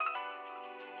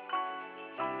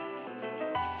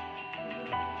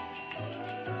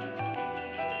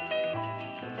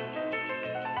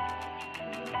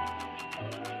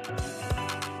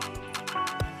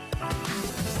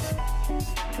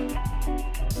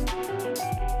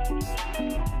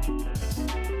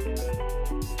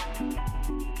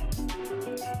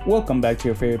Welcome back to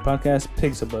your favorite podcast,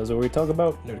 Pigs a Buzz, where we talk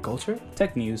about nerd culture,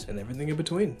 tech news, and everything in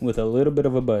between with a little bit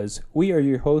of a buzz. We are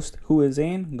your host, who is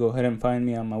Zane. Go ahead and find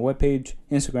me on my webpage,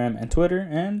 Instagram, and Twitter.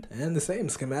 And the same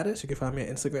schematics. You can find me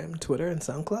on Instagram, Twitter, and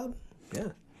SoundCloud. Yeah.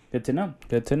 Good to know.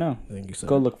 Good to know. Thank you, sir.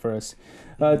 Go look for us.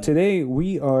 Today,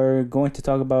 we are going to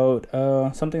talk about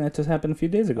something that just happened a few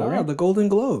days ago, right? The Golden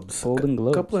Globes. Golden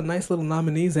Globes. A couple of nice little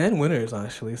nominees and winners,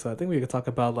 actually. So I think we could talk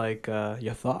about,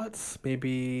 your thoughts.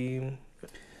 Maybe,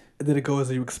 did it go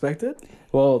as you expected?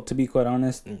 Well, to be quite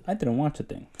honest, I didn't watch a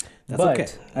thing. That's but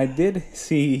okay. I did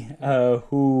see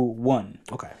who won.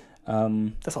 Okay.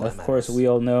 That's all that Of course, matters. we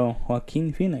all know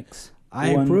Joaquin Phoenix.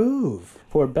 I won approve.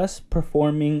 For Best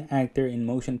Performing Actor in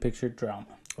Motion Picture Drama.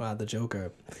 Wow, the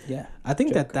Joker. Yeah. I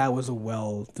think Joker. that was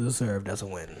well-deserved as a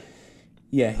win.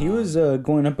 Yeah, he was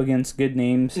going up against good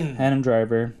names. Adam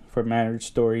Driver for Marriage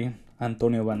Story.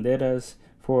 Antonio Banderas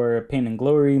for Pain and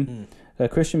Glory.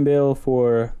 Christian Bale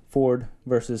for Ford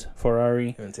versus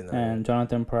Ferrari. Haven't seen that And one.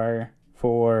 Jonathan Pryor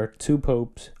for Two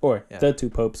Popes. Or Yeah. The Two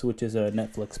Popes, which is a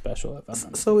Netflix special. If I'm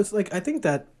not So it's like, I think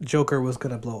that Joker was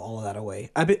going to blow all of that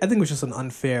away. I think it was just an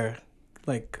unfair,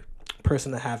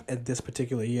 person to have at this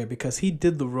particular year because he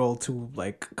did the role to,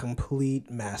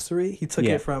 complete mastery. He took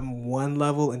Yeah. it from one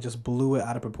level and just blew it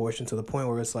out of proportion to the point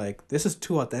where it's like, this is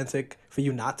too authentic for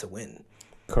you not to win.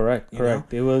 Correct. You know?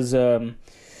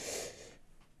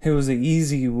 It was an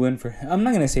easy win for him. I'm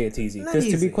not going to say it's easy. Not Because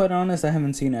to be easy. quite honest, I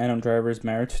haven't seen Adam Driver's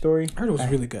Marriage Story. I heard it was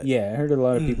really good. Yeah, I heard a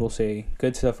lot of people say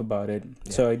good stuff about it.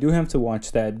 So I do have to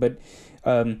watch that. But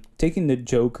taking the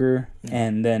Joker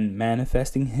and then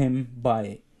manifesting him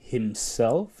by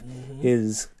himself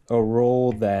is a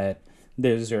role that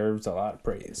deserves a lot of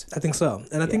praise. I think so.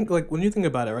 And I think, when you think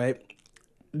about it, right,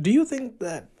 do you think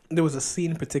that there was a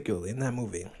scene particularly in that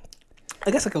movie? I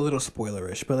guess a little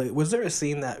spoilerish, but was there a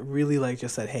scene that really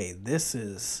just said, "Hey, this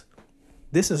is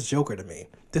Joker to me.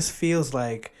 This feels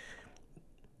like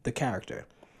the character."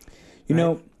 You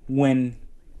know,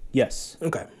 yes.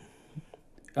 Okay.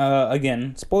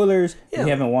 Again, spoilers. Yeah. If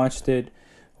you haven't watched it,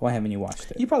 why haven't you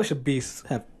watched it? You probably should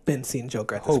have been seeing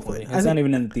Joker at this Hopefully. point. It's not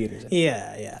even in the theaters.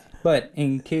 Yeah. But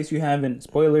in case you haven't,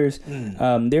 spoilers,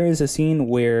 there is a scene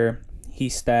where he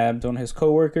stabs one of his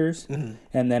coworkers,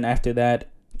 and then after that,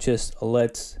 just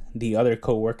lets the other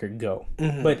coworker go.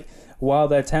 But while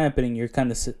that's happening, you're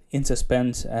kind of in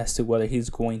suspense as to whether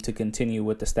he's going to continue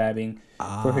with the stabbing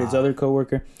for his other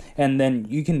coworker, and then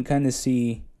you can kind of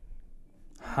see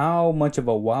how much of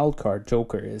a wild card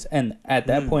Joker is. And at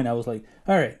that point, I was like,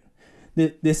 all right,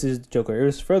 this is Joker. It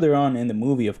was further on in the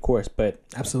movie, of course, but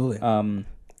Absolutely.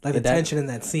 The tension in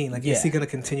that scene, is he gonna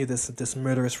continue this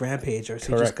murderous rampage, or is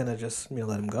he just gonna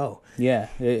let him go? Yeah,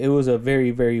 it was a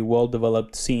very, very well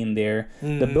developed scene there.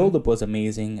 The buildup was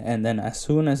amazing, and then as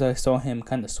soon as I saw him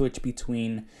kind of switch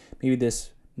between maybe this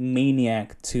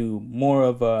maniac to more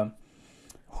of a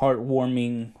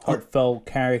heartwarming, heartfelt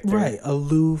character, Right,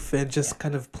 aloof and just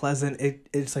kind of pleasant.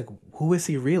 It's like, who is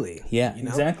he really? Yeah, You know?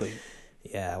 exactly.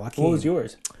 Yeah, Joaquin. What was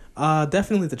yours?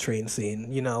 Definitely the train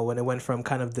scene, when it went from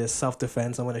kind of this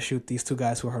self-defense, I'm going to shoot these two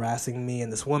guys who are harassing me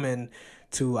and this woman,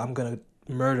 to I'm going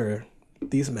to murder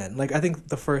these men. I think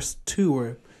the first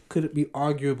two could be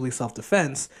arguably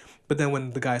self-defense, but then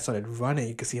when the guy started running,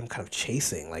 you could see him kind of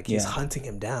chasing, he's hunting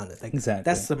him down. It's Exactly.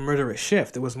 That's the murderous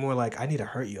shift. It was more like, I need to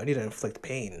hurt you, I need to inflict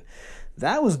pain.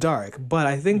 That was dark, but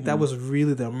I think that was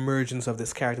really the emergence of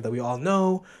this character that we all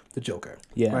know, the Joker.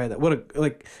 Yeah. Right.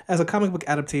 As a comic book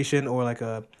adaptation or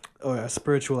a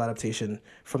spiritual adaptation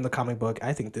from the comic book,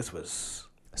 I think this was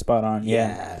Spot on.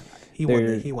 Yeah. He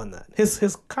won that.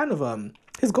 His kind of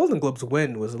his Golden Globes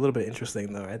win was a little bit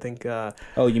interesting though. I think.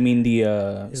 Oh, you mean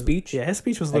the speech? Yeah, his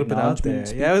speech was a little bit out there.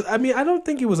 Acknowledgement Yeah, I don't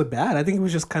think it was bad. I think he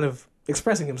was just kind of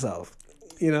expressing himself.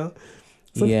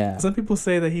 Some people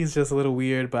say that he's just a little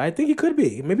weird, but I think he could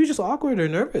be. Maybe he's just awkward or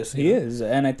nervous. He is,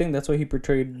 and I think that's why he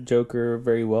portrayed Joker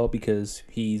very well, because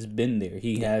he's been there.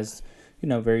 He has,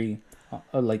 very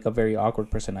a very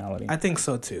awkward personality. I think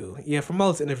so too. Yeah, from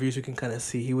all his interviews, you can kind of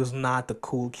see he was not the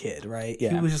cool kid, right?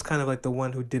 Yeah. He was just kind of the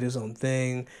one who did his own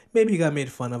thing. Maybe he got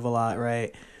made fun of a lot,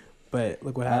 right? But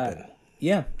look what happened.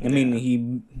 Yeah, I mean,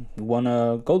 he won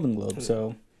a Golden Globe,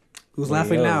 so who's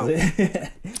laughing now?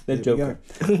 The Joker.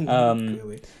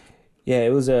 Clearly. Yeah,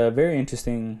 it was a very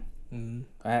interesting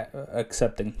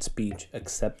acceptance speech.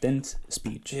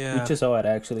 Yeah. We just saw it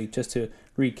actually, just to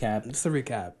recap. Just to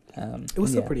recap. It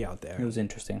was still pretty out there. It was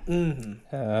interesting.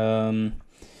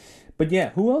 But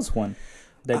yeah, who else won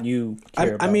that you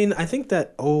care about? I mean, I think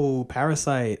that,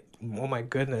 Parasite, oh my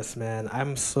goodness, man.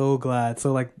 I'm so glad.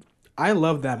 So, I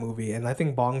love that movie, and I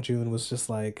think Bong Joon was just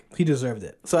he deserved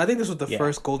it. So I think this was the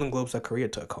first Golden Globes that Korea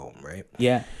took home, right?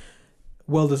 Yeah.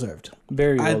 Well deserved.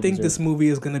 Very well I think deserved. this movie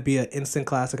is going to be an instant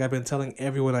classic. I've been telling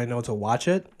everyone I know to watch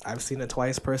it. I've seen it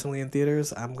twice personally in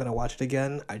theaters. I'm going to watch it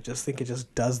again. I just think it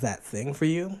just does that thing for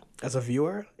you as a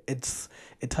viewer.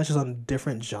 It touches on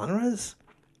different genres.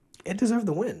 It deserved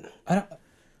the win. I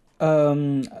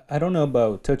don't know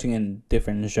about touching in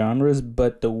different genres,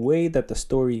 but the way that the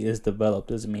story is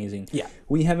developed is amazing. Yeah.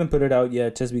 We haven't put it out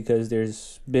yet just because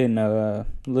there's been a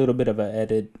little bit of an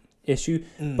edit issue,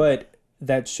 but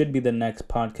that should be the next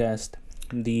podcast,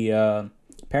 the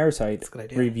Parasite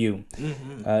review.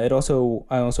 Mm-hmm. I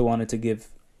also wanted to give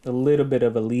a little bit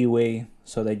of a leeway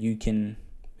so that you can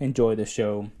enjoy the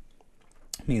show.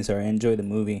 Enjoy the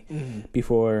movie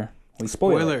before we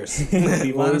spoil spoilers. it.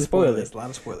 A lot of spoilers.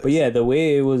 But yeah, the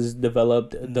way it was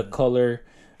developed, the color,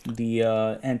 the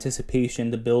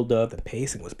anticipation, the build up, the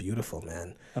pacing was beautiful,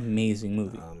 man. Amazing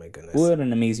movie. Oh my goodness. What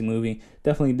an amazing movie.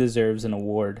 Definitely deserves an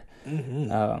award.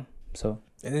 Mm-hmm.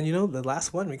 And then, the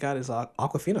last one we got is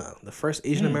Awkwafina, the first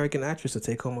Asian American actress to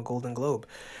take home a Golden Globe.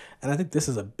 And I think this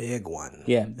is a big one.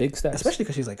 Yeah, big stats. Especially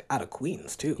because she's like out of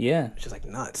Queens too. Yeah. She's like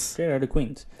nuts. Straight out of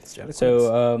Queens.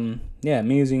 Yeah,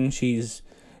 amazing.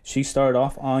 She started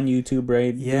off on YouTube,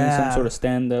 right? Yeah. Doing some sort of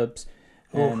stand-ups.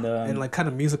 And like kind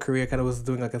of music career kind of was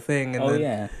doing like a thing. And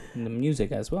and the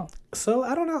music as well. So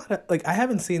I don't know I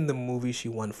haven't seen the movie she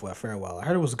won for Farewell. I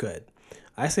heard it was good.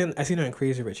 I seen her in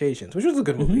Crazy Rich Asians, which was a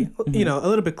good movie. Mm-hmm. A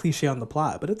little bit cliche on the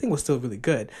plot, but the thing was still really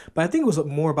good. But I think it was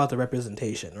more about the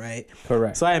representation, right?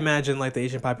 Correct. So I imagine like the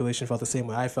Asian population felt the same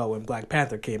way I felt when Black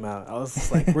Panther came out. I was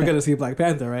just like, we're gonna see Black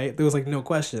Panther, right? There was like no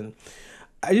question.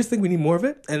 I just think we need more of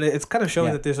it, and it's kind of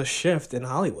showing that there's a shift in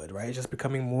Hollywood, right? It's just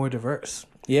becoming more diverse.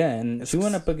 Yeah, and she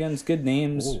went up against good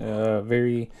names.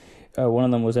 One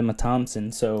of them was Emma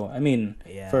Thompson. So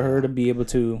for her to be able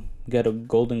to get a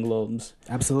Golden Globes,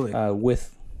 absolutely,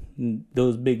 with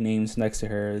those big names next to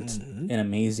her, it's an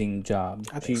amazing job.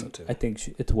 I think so too. I think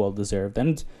it's well deserved,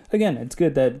 and again, it's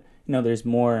good that there's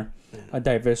more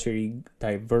diversity.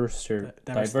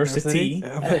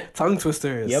 Tongue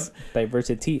twisters. Yep,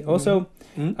 diversity. Also,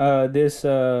 this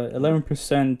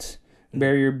 11%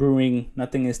 Barrier Brewing,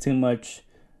 nothing is too much.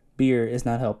 Beer is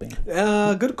not helping.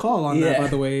 Good call on that, by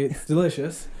the way. It's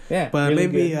delicious. Yeah, but really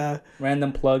maybe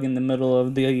random plug in the middle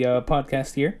of the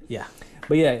podcast here. Yeah,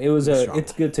 but yeah,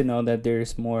 it's good to know that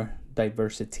there's more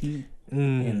diversity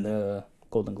in the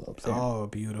Golden Globes. There. Oh,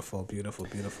 beautiful, beautiful,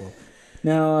 beautiful.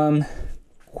 Now,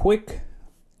 quick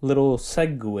little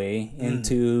segue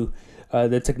into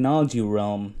the technology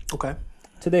realm. Okay.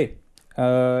 Today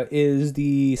is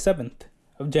the 7th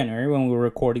of January when we're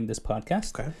recording this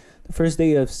podcast. Okay. The first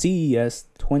day of CES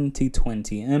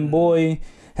 2020. And boy,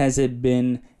 has it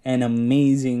been an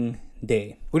amazing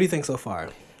day. What do you think so far?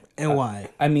 And why?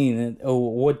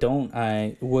 What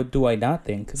do I not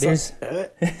think? There's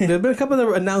been a couple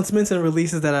of announcements and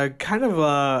releases that are kind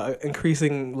of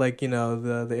increasing,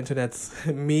 the internet's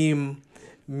meme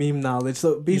knowledge.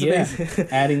 So basically,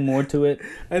 adding more to it.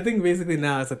 I think basically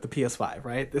now it's like the PS5,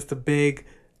 right? It's the big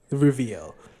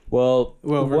reveal. Well,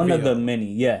 one of the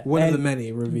many, One of the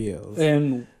many reveals.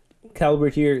 And Caliber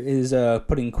here is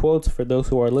putting quotes for those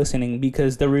who are listening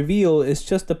because the reveal is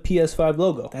just the PS5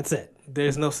 logo. That's it.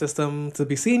 There's no system to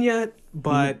be seen yet,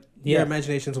 but your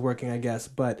imagination's working, I guess.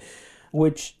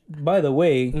 Which, by the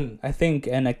way, I think,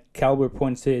 and Caliber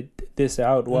pointed this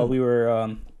out while we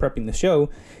were prepping the show,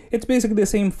 it's basically the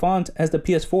same font as the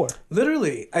PS4.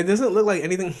 Literally. It doesn't look like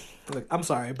anything. I'm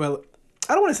sorry, but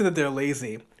I don't want to say that they're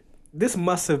lazy. This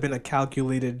must have been a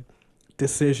calculated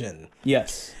decision.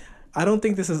 Yes. I don't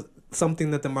think this is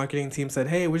something that the marketing team said,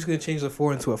 hey, we're just going to change the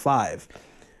 4 into a 5.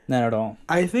 Not at all.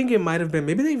 I think it might have been,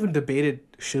 maybe they even debated,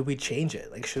 should we change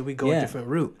it? Should we go a different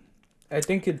route? I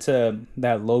think it's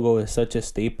that logo is such a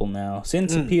staple now.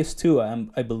 Since PS2,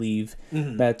 I believe,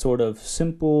 that sort of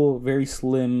simple, very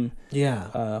slim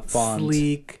font.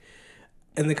 Sleek.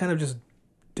 And they kind of just...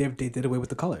 They did away with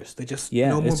the colors. They just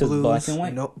no more blues, black and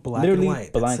white. No black and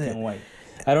white. Black and white.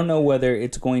 I don't know whether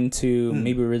it's going to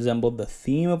maybe resemble the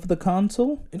theme of the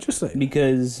console. Interesting.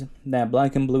 Because that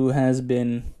black and blue has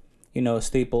been, a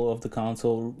staple of the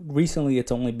console. Recently,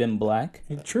 it's only been black.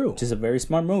 True. Which is a very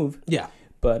smart move. Yeah.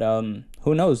 But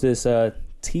who knows? This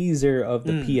teaser of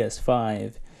the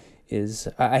PS5 is.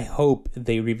 I hope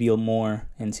they reveal more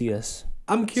in CS.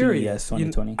 I'm curious. CES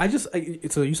 2020.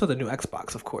 So you saw the new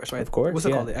Xbox, of course, right? Of course. What's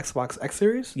it called? The Xbox X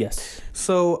Series? Yes.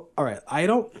 So, all right, I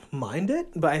don't mind it,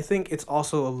 but I think it's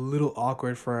also a little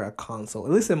awkward for a console,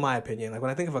 at least in my opinion.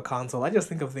 When I think of a console, I just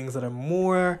think of things that are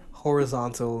more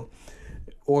horizontal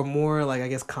or more,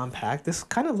 compact. This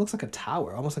kind of looks like a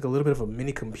tower, almost like a little bit of a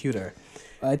mini computer.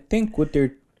 I think what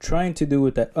they're trying to do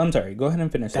with that. I'm sorry. Go ahead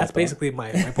and finish. That's basically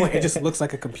my point. It just looks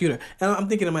like a computer, and I'm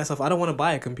thinking to myself, I don't want to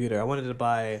buy a computer. I wanted to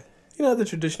buy, the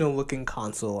traditional looking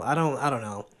console. I don't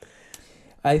know.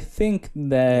 I think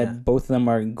that both of them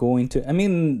are going to. I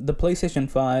mean, the PlayStation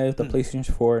 5, the PlayStation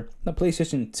 4, the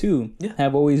PlayStation 2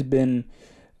 have always been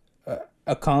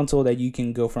a console that you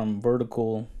can go from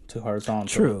vertical to horizontal.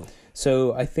 True.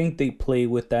 So I think they play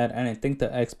with that, and I think the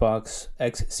Xbox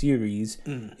X Series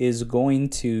is going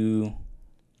to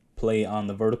play on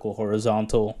the vertical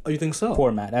horizontal. Oh, you think so?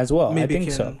 Format as well. Maybe I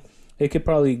think so. It could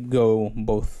probably go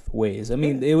both ways. I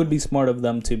mean, it would be smart of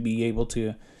them to be able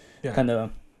to kind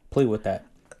of play with that.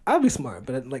 I'd be smart,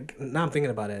 but now I'm thinking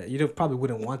about it. You probably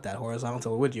wouldn't want that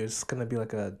horizontal, would you? It's gonna be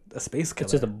like a space killer.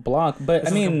 It's just a block. But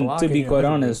I mean, to be quite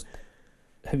honest,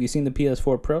 have you seen the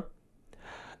PS4 Pro?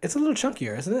 It's a little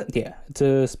chunkier, isn't it? Yeah, it's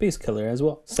a space killer as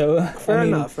well. So fair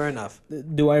enough.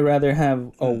 Do I rather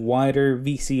have a wider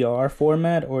VCR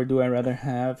format, or do I rather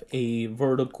have a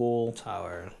vertical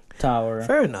tower?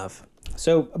 Fair enough.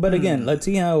 So, but again, let's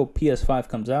see how PS5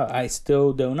 comes out. I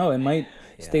still don't know. It might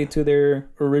stay to their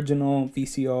original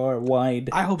VCR wide.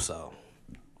 I hope so.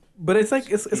 But it's like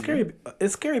it's scary.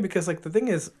 It's scary because the thing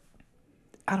is,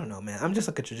 I don't know, man. I'm just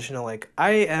a traditional.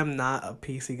 I am not a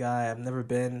PC guy. I've never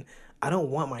been. I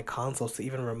don't want my consoles to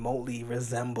even remotely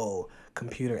resemble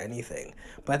computer anything.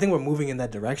 But I think we're moving in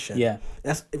that direction. Yeah.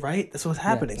 That's right. That's what's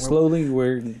happening. Yeah. Slowly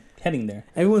we're heading there.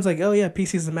 Everyone's like, oh yeah,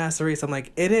 PC is the master race. I'm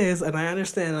like, it is, and I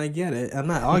understand, and I get it. I'm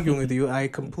not arguing with you. I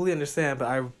completely understand, but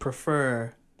I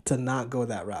prefer to not go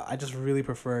that route. I just really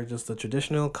prefer just the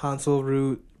traditional console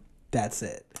route. That's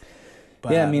it.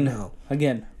 But yeah, I mean,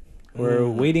 again, we're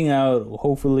waiting out.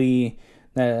 Hopefully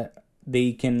that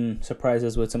they can surprise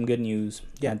us with some good news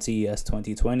at CES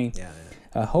 2020.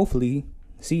 Hopefully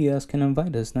CES can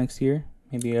invite us next year.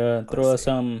 Maybe throw us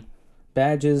some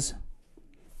badges.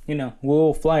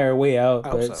 We'll fly our way out.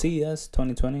 But CES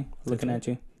 2020, looking at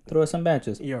you. Throw us some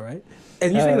badges. You're right.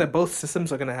 And you're saying that both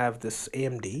systems are going to have this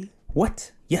AMD?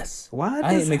 What? Yes. What?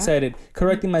 I am excited.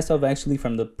 Correcting myself actually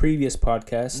from the previous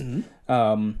podcast.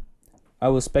 I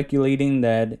was speculating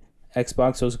that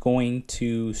Xbox was going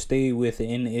to stay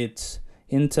within its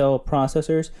Intel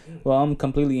processors. Well, I'm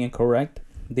completely incorrect.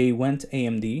 They went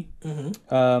AMD.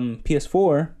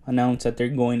 PS4 announced that they're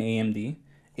going AMD.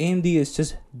 AMD is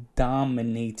just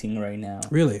dominating right now.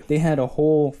 Really? They had a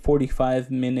whole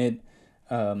 45-minute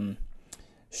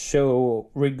show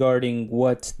regarding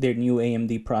what their new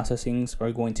AMD processings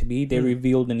are going to be. They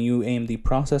revealed a new AMD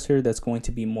processor that's going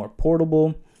to be more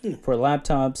portable for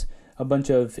laptops. A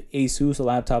bunch of Asus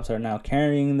laptops are now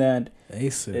carrying that.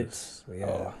 Asus.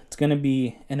 It's going to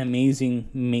be an amazing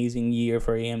year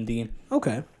for AMD.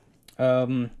 Okay.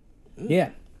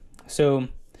 Yeah. So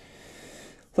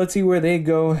let's see where they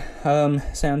go.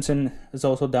 Samsung is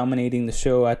also dominating the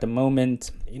show at the moment.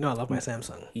 I love my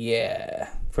Samsung. Yeah.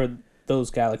 For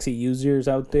those Galaxy users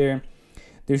out there,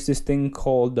 there's this thing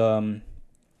called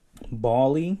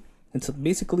Bali. It's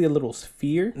basically a little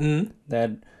sphere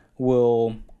that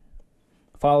will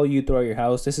follow you throughout your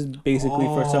house. This is basically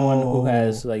for someone who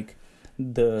has the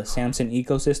Samsung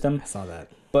ecosystem. I saw that.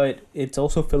 But it's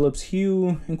also Philips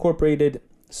Hue incorporated.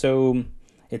 So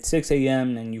it's 6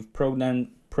 a.m. and you've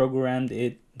programmed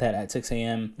it that at 6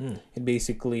 a.m. It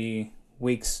basically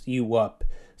wakes you up.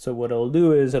 So what it'll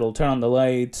do is it'll turn on the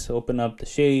lights, open up the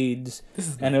shades,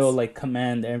 and it'll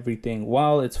command everything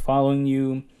while it's following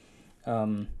you.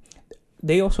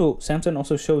 Samsung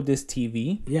also showed this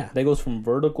TV that goes from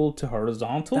vertical to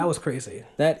horizontal. That was crazy.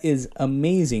 That is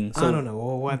amazing. So, I don't know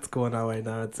what's going on right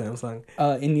now at Samsung.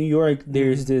 In New York,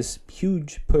 there's this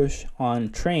huge push on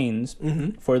trains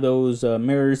for those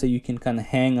mirrors that you can kind of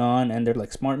hang on, and they're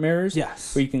like smart mirrors.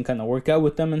 Yes. Where you can kind of work out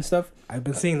with them and stuff. I've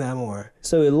been seeing that more.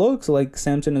 So it looks like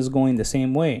Samsung is going the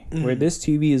same way, where this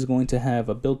TV is going to have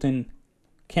a built-in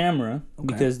camera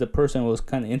because the person was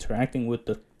kind of interacting with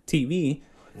the TV.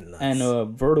 Nice. And a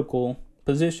vertical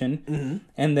position.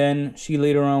 And then she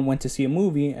later on went to see a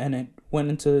movie and it went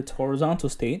into its horizontal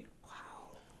state. Wow.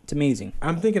 It's amazing.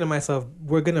 I'm thinking to myself,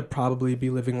 we're going to probably be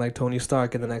living like Tony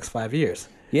Stark in the next 5 years.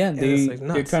 Yeah,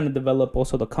 they're trying to develop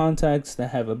also the contacts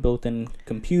that have a built-in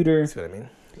computer. That's what I mean.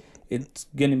 It's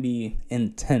going to be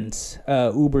intense.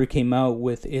 Uber came out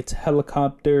with its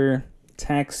helicopter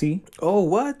taxi. Oh,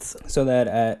 what? So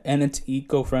that, and it's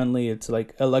eco-friendly. It's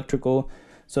electrical.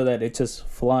 So that it just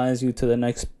flies you to the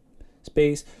next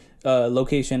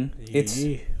location. It's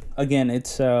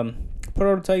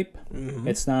prototype.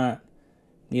 It's not,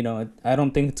 I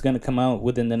don't think it's gonna come out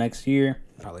within the next year.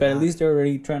 Probably but not. At least they're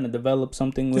already trying to develop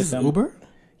something with them. Uber?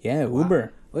 Yeah, wow.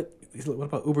 Uber. What? What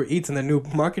about Uber Eats and their new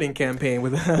marketing campaign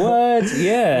with What?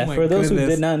 Yeah. Oh my For those who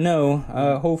goodness. did not know,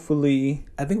 hopefully.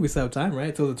 I think we still have time,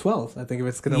 right? Till the 12th. I think if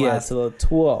it's gonna last. Till the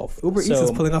 12th. Uber Eats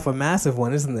is pulling off a massive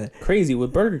one, isn't it? Crazy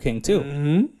with Burger King too.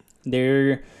 Mm-hmm.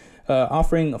 They're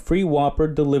offering a free Whopper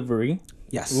delivery.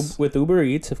 Yes. With Uber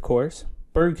Eats, of course.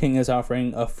 Burger King is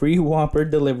offering a free Whopper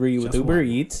delivery with Uber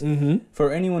Eats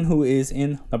for anyone who is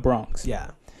in the Bronx.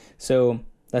 Yeah. So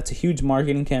that's a huge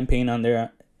marketing campaign on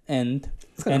their end.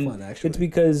 It's kind of fun, actually. It's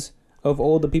because of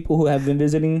all the people who have been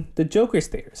visiting the Joker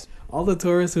stairs. All the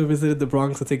tourists who visited the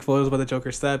Bronx to take photos by the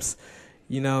Joker steps.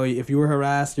 You know, if you were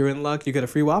harassed, you're in luck. You get a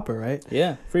free Whopper, right?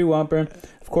 Yeah, free Whopper.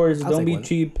 Of course, don't be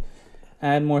cheap.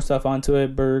 Add more stuff onto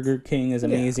it. Burger King is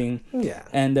amazing. Yeah.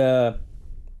 And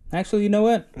actually, you know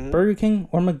what? Burger King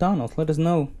or McDonald's? Let us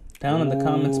know down in the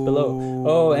comments below.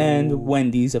 Oh, and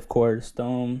Wendy's, of course. The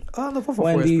 444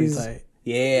 Wendy's. is pretty tight.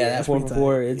 Yeah, that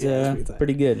 444. It's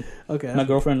pretty good. Okay. My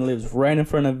girlfriend lives right in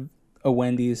front of a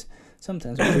Wendy's.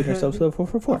 Sometimes we treat ourselves to a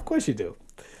 444. Of course you do.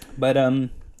 But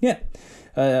yeah.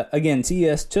 Again,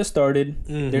 CES just started.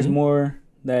 There's more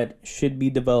that should be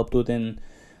developed within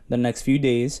the next few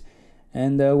days,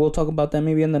 and we'll talk about that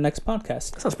maybe in the next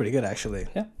podcast. That sounds pretty good, actually.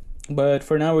 Yeah. But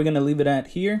for now, we're gonna leave it at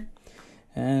here,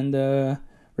 and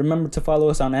remember to follow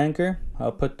us on Anchor.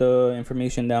 I'll put the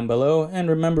information down below, and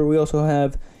remember we also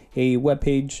have a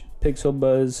webpage,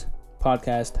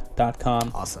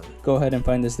 pixelbuzzpodcast.com. Awesome. Go ahead and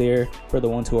find us there for the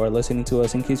ones who are listening to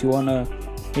us, in case you want to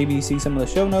maybe see some of the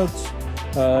show notes,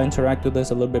 interact with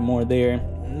us a little bit more there.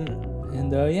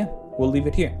 And yeah, we'll leave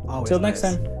it here. Always Till next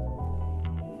nice. time.